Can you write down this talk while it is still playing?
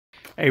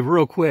Hey,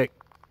 real quick,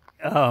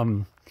 at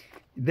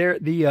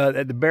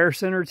the Bear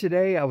Center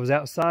today, I was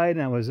outside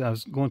and I was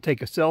going to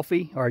take a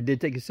selfie, or I did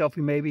take a selfie.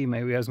 Maybe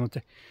I was going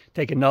to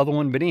take another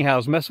one, but anyhow, I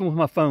was messing with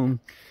my phone,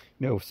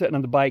 sitting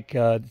on the bike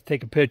to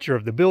take a picture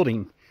of the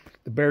building,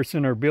 the Bear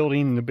Center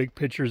building, and the big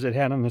pictures it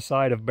had on the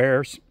side of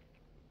bears.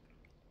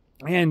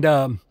 And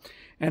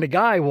a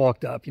guy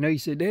walked up, he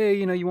said, "Hey,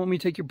 you want me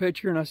to take your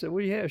picture?" And I said,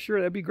 "Well, yeah, sure,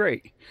 that'd be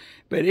great."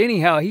 But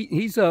anyhow,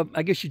 he's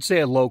I guess you'd say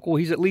a local.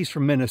 He's at least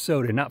from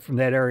Minnesota, not from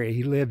that area.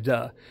 He lived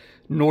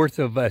north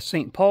of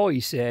St. Paul, he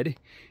said.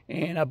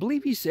 And I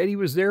believe he said he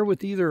was there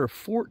with either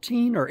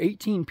 14 or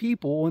 18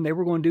 people, and they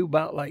were going to do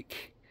about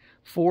like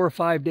 4 or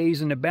 5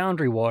 days in the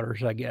Boundary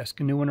Waters, I guess,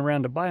 canoeing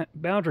around the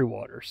Boundary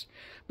Waters.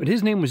 But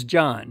his name was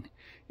John,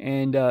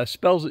 and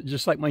spells it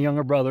just like my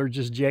younger brother,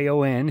 just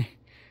Jon.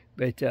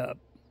 But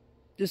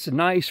just a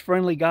nice,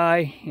 friendly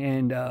guy,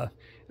 and it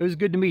was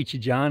good to meet you,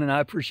 John, and I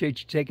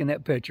appreciate you taking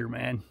that picture,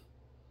 man.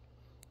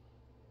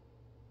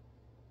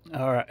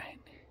 All right.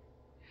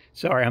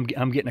 Sorry,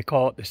 I'm getting a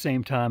call at the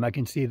same time. I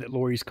can see that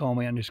Lori's calling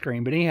me on the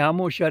screen. But anyhow, I'm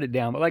going to shut it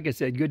down. But like I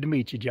said, good to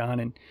meet you, John,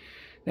 and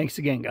thanks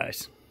again,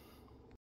 guys.